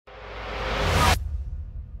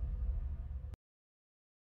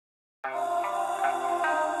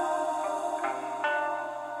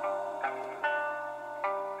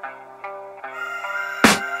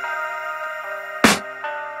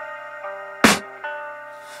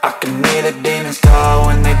I can hear the demons call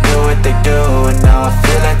when they do what they do. And now I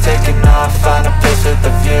feel like taking off, find a place with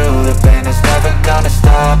a view. The pain is never gonna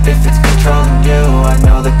stop if it's controlling you. I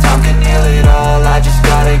know that time can heal it all, I just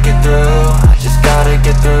gotta get through. I just gotta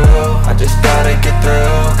get through, I just gotta get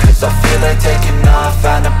through. Cause I feel like taking off,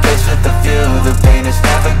 find a place with a view. The pain is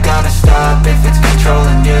never gonna stop if it's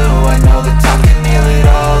controlling you. I know that time can heal it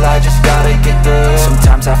all, I just gotta get through.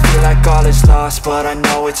 Sometimes I feel like all is lost, but I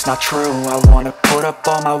know it's not true. I wanna put up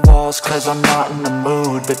all my walls cause I'm not in the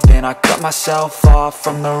mood, but then I cut myself off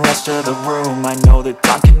from the rest of the room. I know that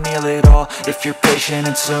time can heal it all if you're patient,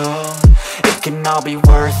 and soon it can all be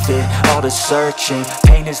worth it, all the searching.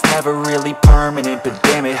 Pain is never really permanent, but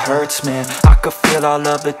damn it hurts, man. I could feel all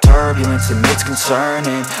of the turbulence and it's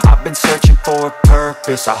concerning. I've been searching for a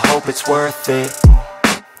purpose, I hope it's worth it.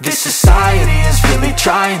 This society is really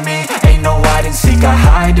trying me. Ain't no hide and seek, I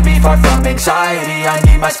hide to be far from anxiety. I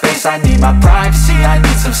need my space, I need my privacy. I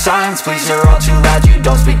need some silence, please, you're all too loud. You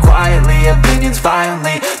don't speak quietly, opinions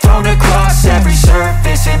violently thrown across every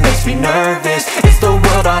surface. It makes me nervous, is the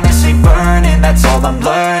world honestly burning? That's all I'm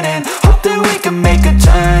learning. Hope that we can make a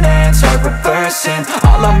turn and start reversing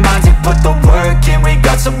all our minds and put the work in. We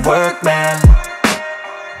got some work, man.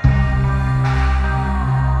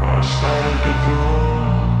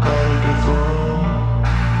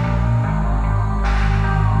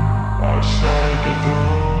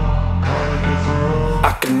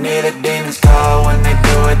 I can hear the demons call when they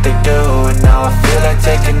do what they do. And now I feel like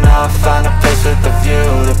taking off, find a place with a view.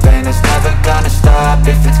 The pain is never gonna stop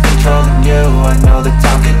if it's controlling you. I know that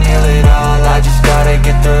time can heal it all, I just gotta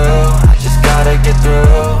get through. I just gotta get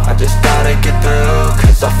through, I just gotta get through.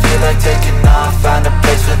 Cause I feel like taking off, find a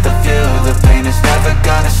place with a view. The pain is never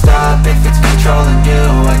gonna stop if it's controlling you.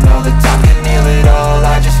 I know that time can heal it all,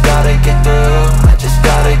 I just gotta get through. I just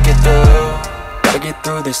gotta get through. Gotta get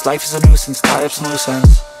through this, life is a nuisance, tie up some loose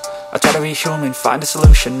ends. I try to be human, find a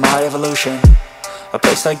solution, my evolution. A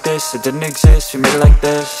place like this, it didn't exist, we made it like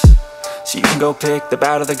this. So you can go pick the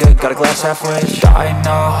bad or the good, got a glass half wish. I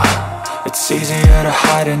know, it's easier to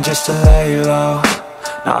hide than just to lay low.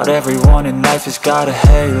 Not everyone in life has got a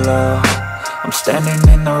halo. I'm standing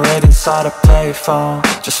in the red inside a payphone,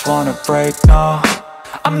 just wanna break, no.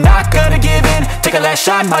 I'm not gonna give in, take a last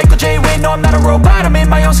shot, Michael J. Win. No, I'm not a robot, I'm in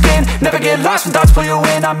my own skin. Never get lost when thoughts pull you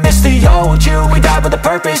in. I miss the old you, we died with a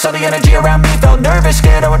purpose. All the energy around me felt nervous,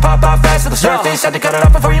 scared I would pop out fast to the surface. Had to cut it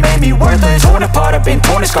off before you made me worthless. Torn apart, I've been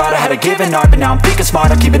torn and scarred. I had a given art, but now I'm thinking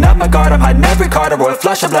smart. I'm keeping up my guard, I'm hiding every card. A royal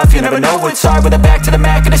flush of bluff, you never know what's hard. With a back to the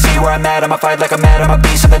mat, gonna see where I'm at. I'ma fight like I'm mad, I'ma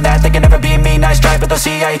be something that they can never be me. Nice try, but they'll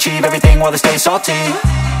see I achieve everything while they stay salty.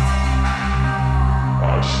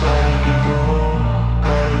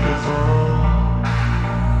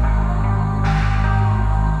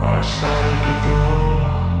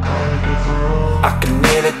 I can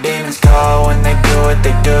hear the demons call when they do what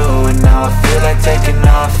they do. And now I feel like taking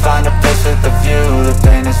off, find a place with a view. The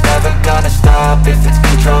pain is never gonna stop if it's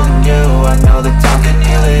controlling you. I know that time can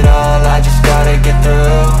heal it all, I just gotta get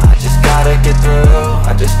through. I just gotta get through,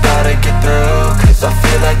 I just gotta get through. Cause I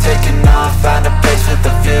feel like taking off, find a place with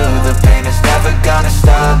a view. The pain is never gonna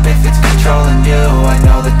stop if it's controlling you. I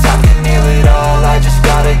know that time can heal it all, I just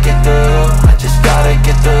gotta get through. I just gotta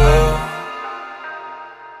get through.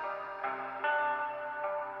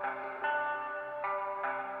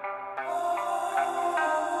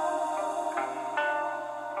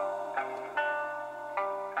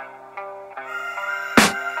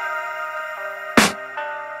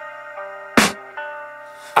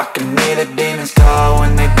 I can hear the demons call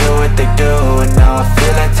when they do what they do. And now I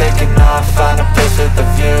feel like taking off, find a place with a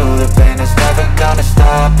view. The pain is never gonna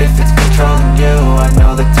stop if it's controlling you. I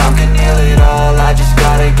know that time can heal it all, I just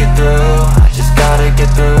gotta get through. I just gotta get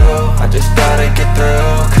through, I just gotta get through.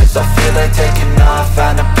 Cause I feel like taking off,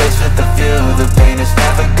 find a place with a view. The pain is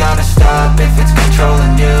never gonna stop if it's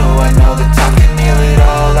controlling you. I know that time can heal it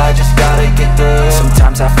all, I just gotta get through.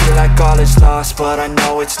 Sometimes I feel like all is lost, but I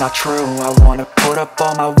know it's not true. I wanna put up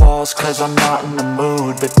all my walls cause I'm not in the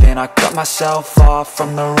mood, but then I cut myself off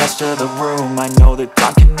from the rest of the room. I know that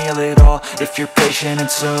time can heal it all if you're patient,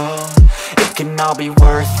 and soon it can all be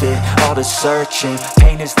worth it, all the searching.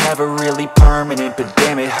 Pain is never really permanent, but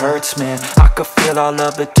damn it hurts, man. I could feel all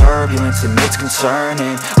of the turbulence and it's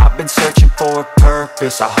concerning. I've been searching for a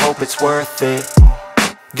purpose, I hope it's worth it.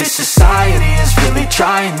 This society is really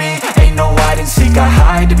trying me. Ain't no hide and seek, I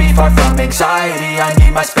hide to be far from anxiety. I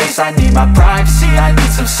need my space, I need my privacy. I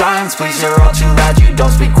need some silence, please, you're all too loud. You don't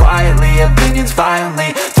speak quietly, opinions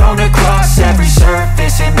violently thrown across every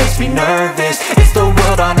surface. It makes me nervous, is the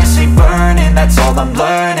world honestly burning? That's all I'm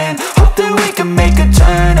learning. Hope that we can make a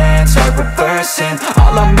turn and start reversing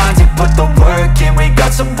all our minds and put the work in. We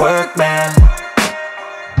got some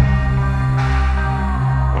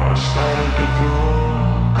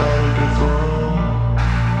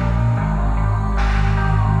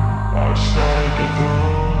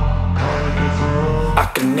I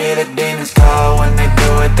can hear the demons call when they do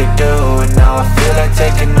what they do. And now I feel like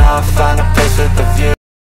taking off, find a place with a view.